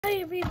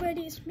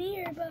everybody, it's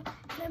me, Erba,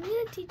 and I'm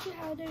going to teach you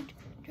how to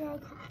draw a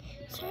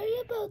corgi. Sorry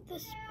about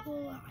this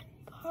black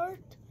part.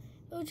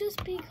 It was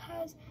just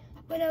because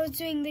when I was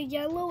doing the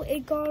yellow,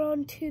 it got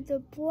onto the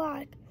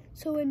black,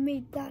 so it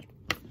made that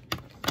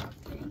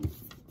thing.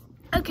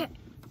 Okay,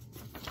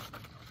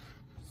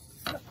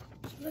 so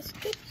let's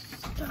get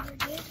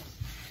started.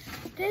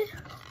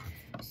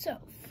 So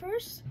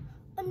first,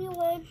 on your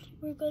line,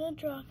 we're going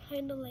to draw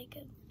kind of like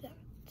that.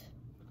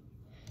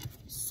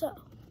 So,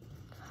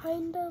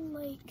 kind of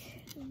like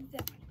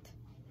that.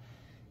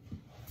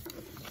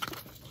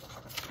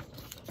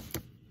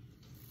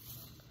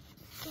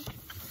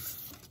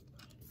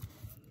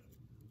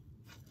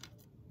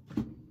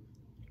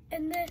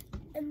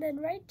 And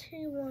then right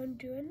here you want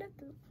to do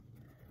another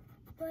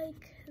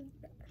like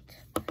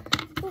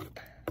that. Oop,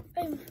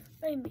 I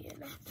made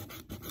an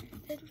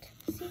accident.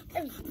 See,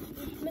 I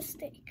made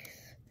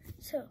mistakes.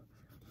 So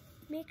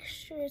make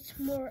sure it's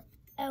more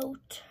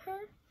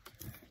outer.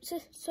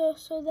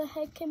 So the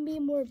head can be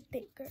more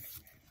bigger.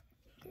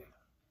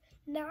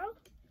 Now,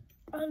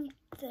 on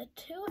the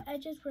two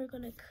edges, we're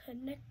gonna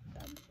connect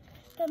them.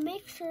 But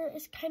make sure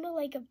it's kind of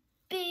like a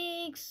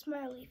big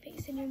smiley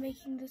face, and you're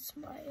making the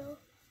smile.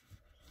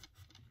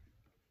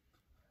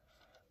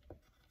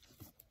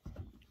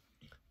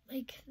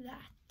 Like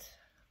that.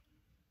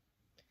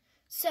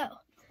 So,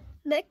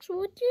 next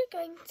what you're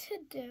going to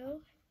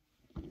do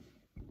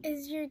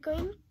is you're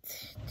going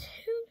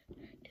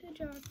to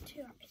draw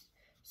two eyes.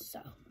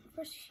 So,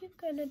 first you're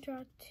going to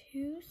draw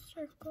two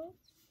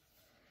circles.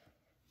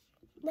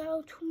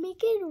 Now, to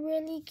make it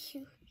really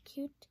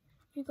cute,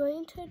 you're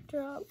going to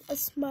draw a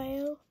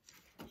smile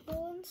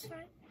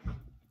inside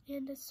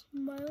and a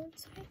smile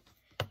inside.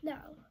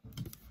 Now,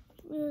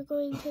 we're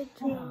going to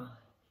draw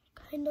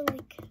kind of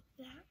like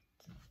that.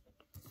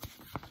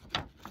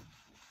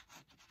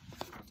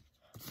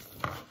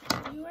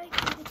 You right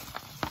here.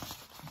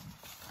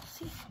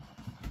 See?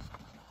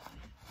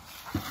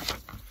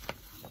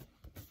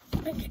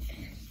 Okay.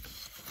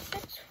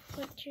 That's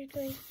what you're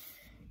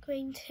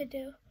going to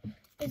do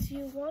is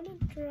you want to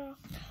draw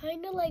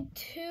kind of like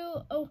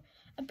two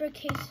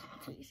uppercase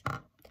G's.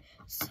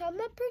 Some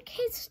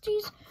uppercase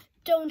G's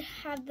don't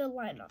have the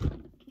line on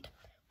them.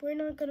 We're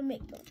not going to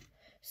make them.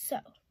 So,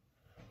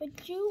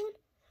 what you want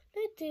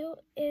to do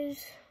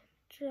is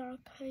draw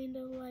kind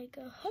of like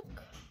a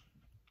hook.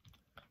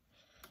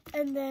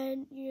 And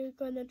then you're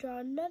going to draw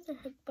another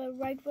hook. But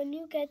right when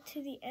you get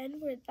to the end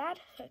where that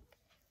hook,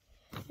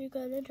 you're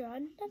going to draw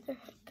another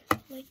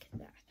hook like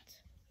that.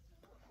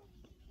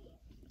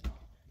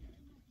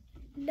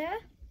 Now,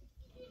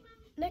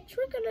 next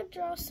we're going to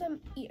draw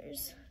some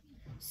ears.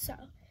 So,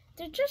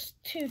 they're just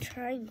two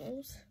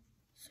triangles.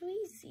 So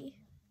easy.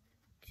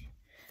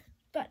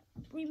 But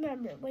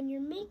remember, when you're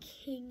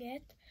making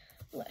it,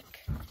 look,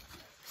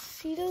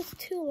 see those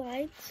two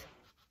lines?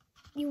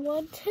 You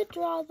want to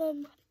draw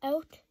them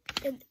out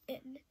and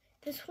in.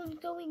 This one's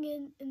going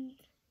in and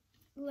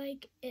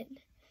like in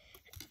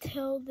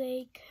till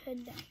they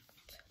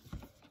connect.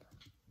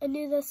 And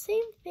do the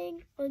same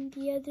thing on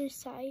the other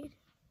side.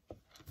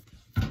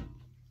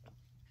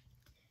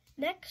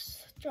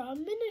 Next, draw a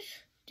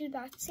minish. Do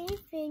that same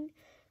thing,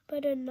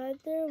 but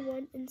another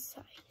one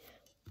inside.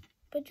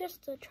 But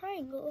just a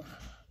triangle,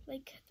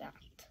 like that.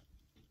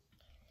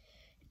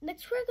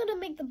 Next, we're gonna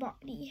make the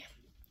body.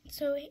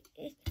 So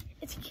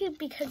it's cute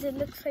because it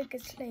looks like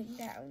it's laying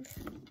down.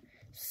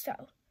 So,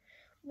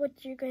 what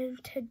you're going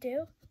to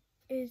do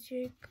is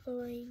you're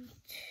going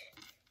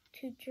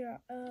to draw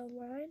a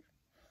line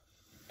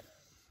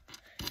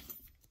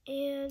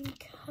and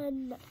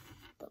connect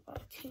the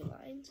two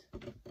lines.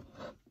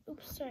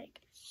 Oops, sorry,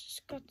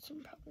 just got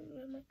some problem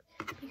with my,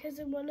 because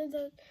in one of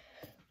the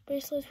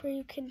bracelets where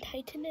you can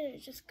tighten it,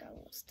 it just got a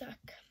little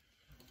stuck.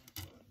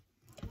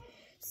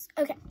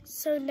 Okay,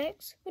 so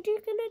next, what you're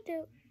gonna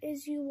do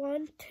is you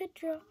want to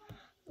draw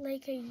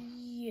like a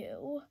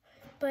U,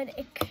 but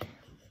it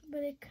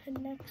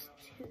connects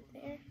to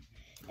there.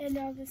 And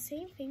now the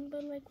same thing,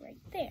 but like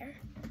right there.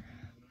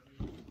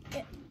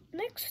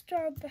 Next,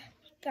 draw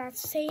that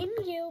same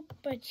U,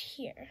 but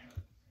here.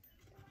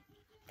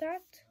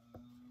 That.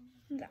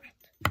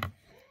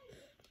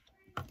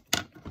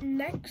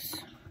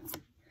 Next.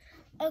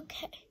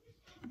 Okay,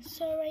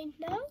 so right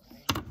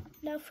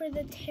now for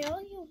the tail,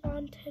 you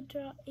want to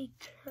draw a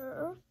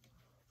curve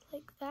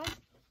like that,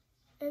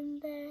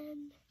 and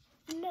then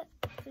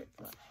another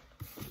one.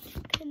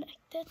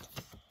 Connect it.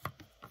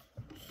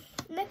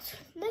 Next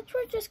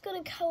we're just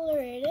gonna color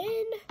it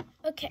in.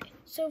 Okay,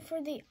 so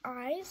for the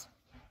eyes,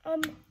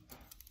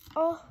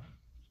 I'll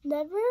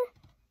never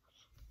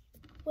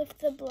with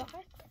the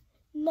black,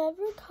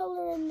 never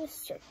color in the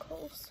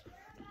circles.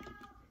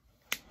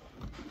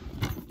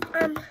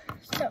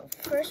 So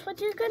first what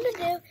you're gonna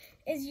do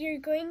is you're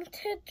going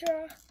to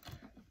draw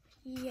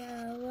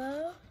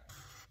yellow.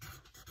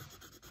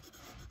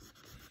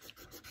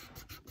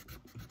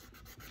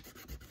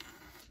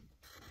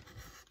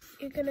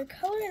 You're gonna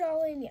color it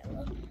all in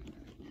yellow.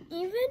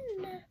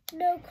 Even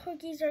though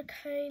corgis are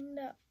kind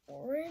of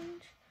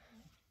orange,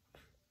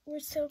 we're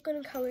still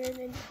gonna color it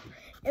in.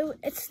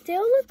 It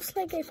still looks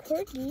like a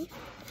corgi.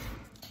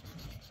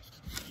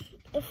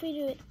 If we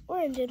do it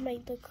orange, it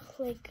might look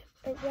like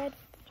a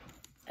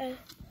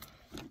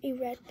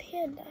red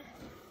panda.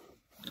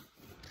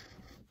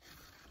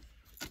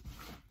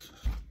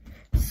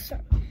 So,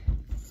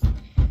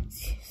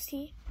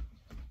 see,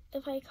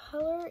 if I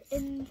color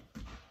in,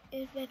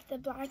 if the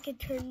black, it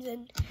turns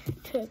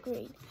into a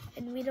green,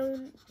 and we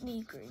don't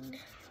need green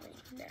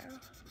right now.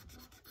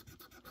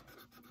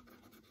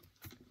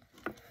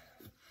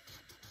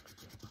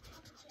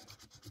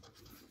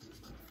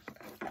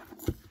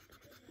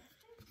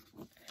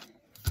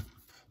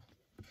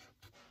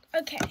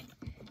 Okay,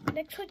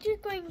 next what you're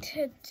going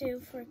to do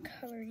for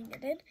coloring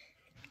it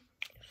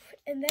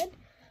in,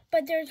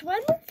 but there's one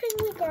more thing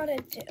we gotta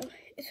do.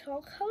 It's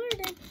all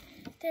colored in.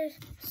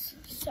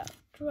 So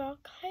draw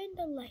kind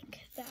of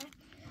like that,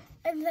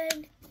 and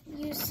then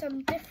use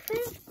some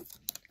different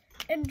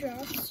and draw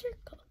a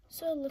circle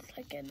so it looks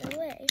like an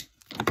LA.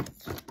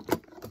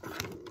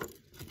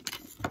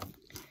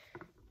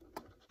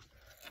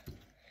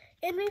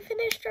 And we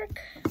finished our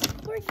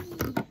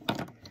corgi.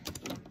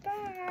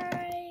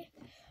 Bye.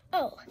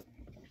 Oh,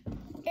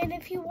 and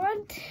if you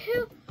want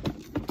to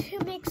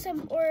make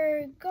some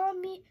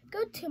origami,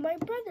 go to my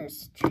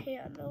brother's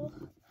channel.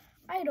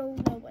 I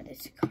don't know what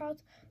it's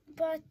called,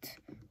 but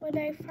when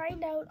I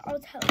find out, I'll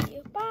tell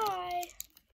you. Bye.